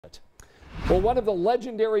Well, one of the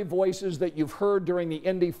legendary voices that you've heard during the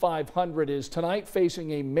Indy 500 is tonight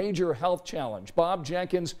facing a major health challenge. Bob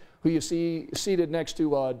Jenkins, who you see seated next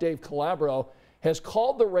to Dave Calabro, has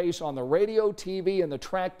called the race on the radio, TV, and the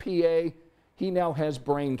track PA. He now has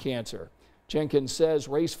brain cancer. Jenkins says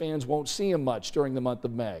race fans won't see him much during the month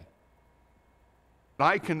of May.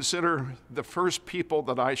 I consider the first people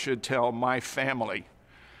that I should tell my family,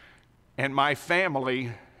 and my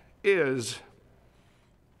family is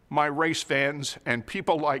my race fans and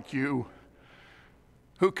people like you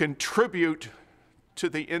who contribute to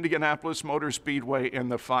the Indianapolis Motor Speedway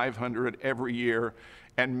and the 500 every year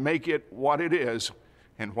and make it what it is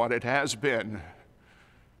and what it has been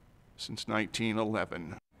since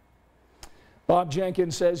 1911. Bob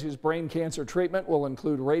Jenkins says his brain cancer treatment will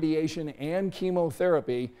include radiation and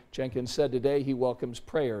chemotherapy. Jenkins said today he welcomes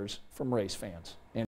prayers from race fans.